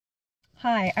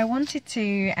Hi, I wanted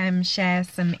to share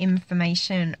some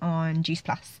information on Juice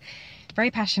Plus.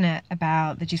 Very passionate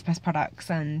about the Juice Plus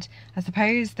products, and I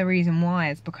suppose the reason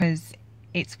why is because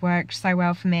it's worked so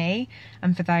well for me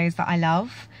and for those that I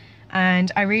love,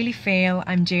 and I really feel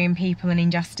I'm doing people an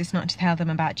injustice not to tell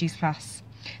them about Juice Plus.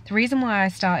 The reason why I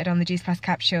started on the Juice Plus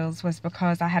capsules was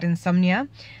because I had insomnia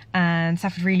and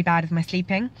suffered really bad with my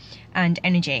sleeping and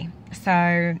energy.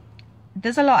 So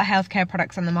there's a lot of healthcare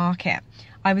products on the market.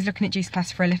 I was looking at Juice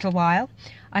Plus for a little while.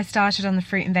 I started on the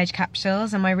fruit and veg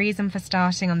capsules, and my reason for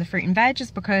starting on the fruit and veg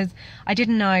is because I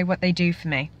didn't know what they do for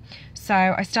me. So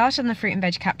I started on the fruit and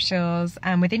veg capsules,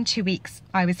 and within 2 weeks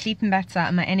I was sleeping better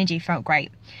and my energy felt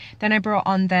great. Then I brought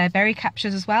on the berry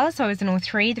capsules as well, so I was in all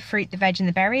three, the fruit, the veg and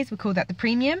the berries. We called that the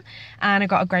premium, and I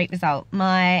got a great result.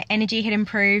 My energy had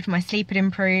improved, my sleep had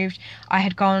improved. I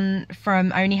had gone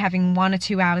from only having 1 or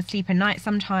 2 hours sleep a night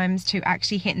sometimes to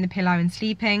actually hitting the pillow and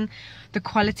sleeping. The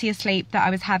quality of sleep that I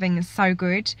was having is so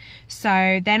good.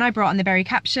 So then I brought on the berry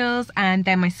capsules, and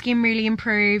then my skin really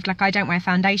improved. Like, I don't wear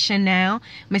foundation now.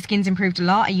 My skin's improved a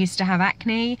lot. I used to have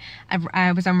acne.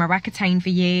 I was on Roaccutane for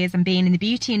years, and being in the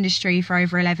beauty industry for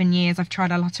over 11 years, I've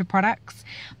tried a lot of products.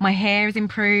 My hair has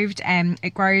improved.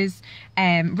 It grows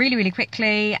really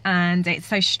quickly, and it's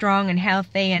so strong and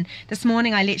healthy. And this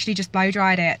morning I literally just blow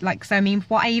dried it. So I mean,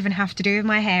 what I even have to do with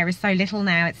my hair is so little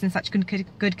now. It's in such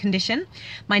good condition.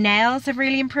 My nails have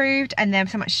really improved, and they're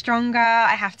so much stronger.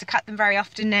 I have to cut them very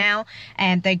often now,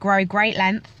 and they grow great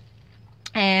length.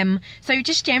 So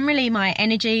just generally my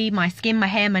energy, my skin, my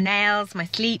hair, my nails, my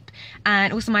sleep,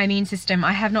 and also my immune system.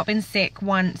 I have not been sick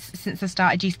once since I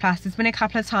started Juice Plus. There's been a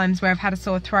couple of times where I've had a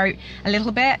sore throat a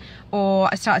little bit, or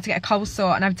I started to get a cold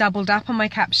sore, and I've doubled up on my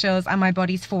capsules and my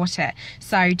body's fought it.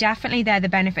 So definitely they're the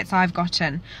benefits I've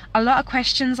gotten. A lot of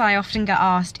questions I often get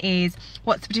asked is,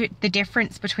 what's the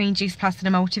difference between Juice Plus and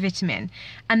a multivitamin?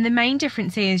 And the main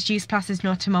difference is Juice Plus is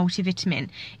not a multivitamin.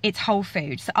 It's whole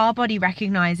food. So our body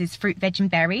recognises fruit, veg and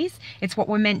berries. It's what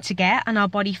we're meant to get, and our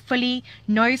body fully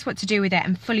knows what to do with it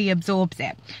and fully absorbs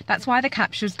it. That's why the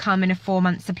capsules come in a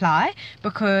 4-month supply,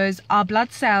 because our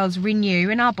blood cells renew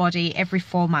in our body every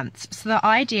 4 months. So the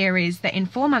idea is that in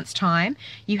 4 months time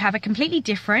you have a completely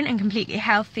different and completely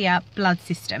healthier blood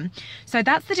system. So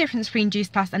that's the difference between Juice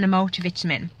Plus and a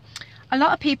multivitamin. A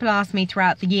lot of people ask me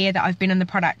throughout the year that I've been on the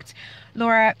product,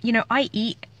 Laura, you know, I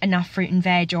eat enough fruit and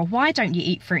veg, or why don't you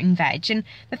eat fruit and veg? And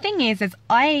the thing is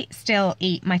I still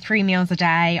eat my 3 meals a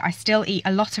day. I still eat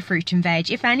a lot of fruit and veg.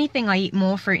 If anything, I eat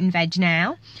more fruit and veg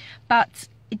now. But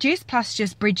Juice Plus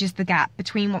just bridges the gap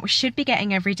between what we should be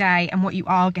getting every day and what you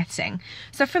are getting.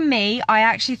 So for me, I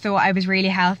actually thought I was really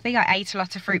healthy. I ate a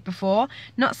lot of fruit before,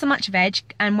 not so much veg,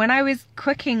 and when I was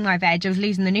cooking my veg, I was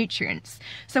losing the nutrients.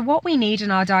 So what we need in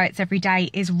our diets every day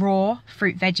is raw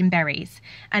fruit, veg and berries.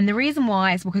 And the reason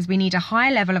why is because we need a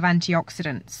high level of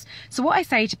antioxidants. So what I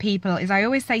say to people is, I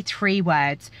always say 3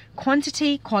 words: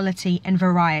 quantity, quality and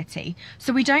variety.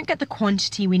 So we don't get the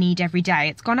quantity we need every day.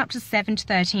 It's gone up to 7 to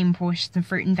 13 portions of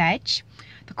fruit and veg.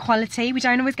 The quality, we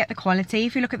don't always get the quality.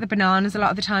 If you look at the bananas, a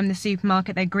lot of the time in the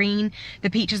supermarket, they're green.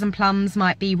 The peaches and plums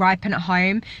might be ripen at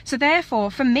home. So therefore,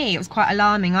 for me, it was quite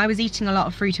alarming. I was eating a lot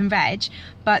of fruit and veg,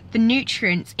 but the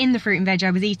nutrients in the fruit and veg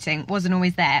I was eating wasn't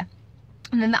always there.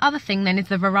 And then the other thing then is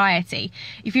the variety.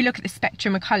 If you look at the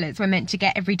spectrum of colours we're meant to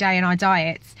get every day in our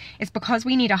diets, it's because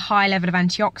we need a high level of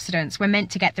antioxidants. We're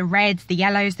meant to get the reds, the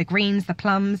yellows, the greens, the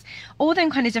plums, all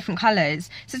them kind of different colours.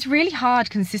 So it's really hard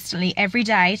consistently every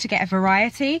day to get a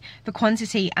variety, the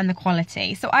quantity and the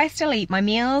quality. So I still eat my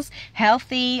meals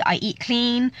healthy, I eat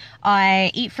clean,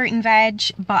 I eat fruit and veg,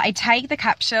 but I take the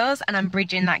capsules and I'm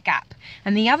bridging that gap.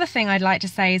 And the other thing I'd like to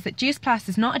say is that Juice Plus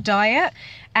is not a diet,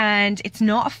 and it's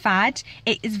not a fad.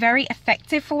 It is very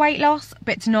effective for weight loss,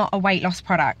 but it's not a weight loss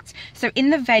product. So in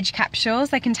the veg capsules,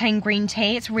 they contain green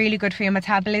tea. It's really good for your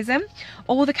metabolism.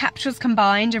 All the capsules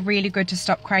combined are really good to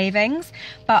stop cravings.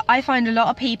 But I find a lot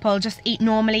of people just eat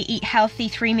healthy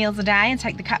 3 meals a day and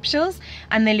take the capsules,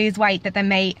 and they lose weight that they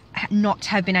may not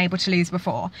have been able to lose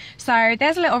before. So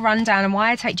there's a little rundown on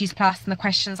why I take Juice Plus and the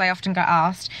questions I often get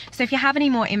asked. So if you have any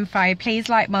more info, please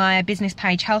like my business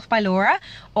page, Health by Laura,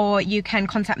 or you can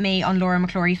contact me on Laura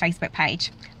McClorey Facebook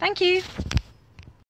page. Thank you.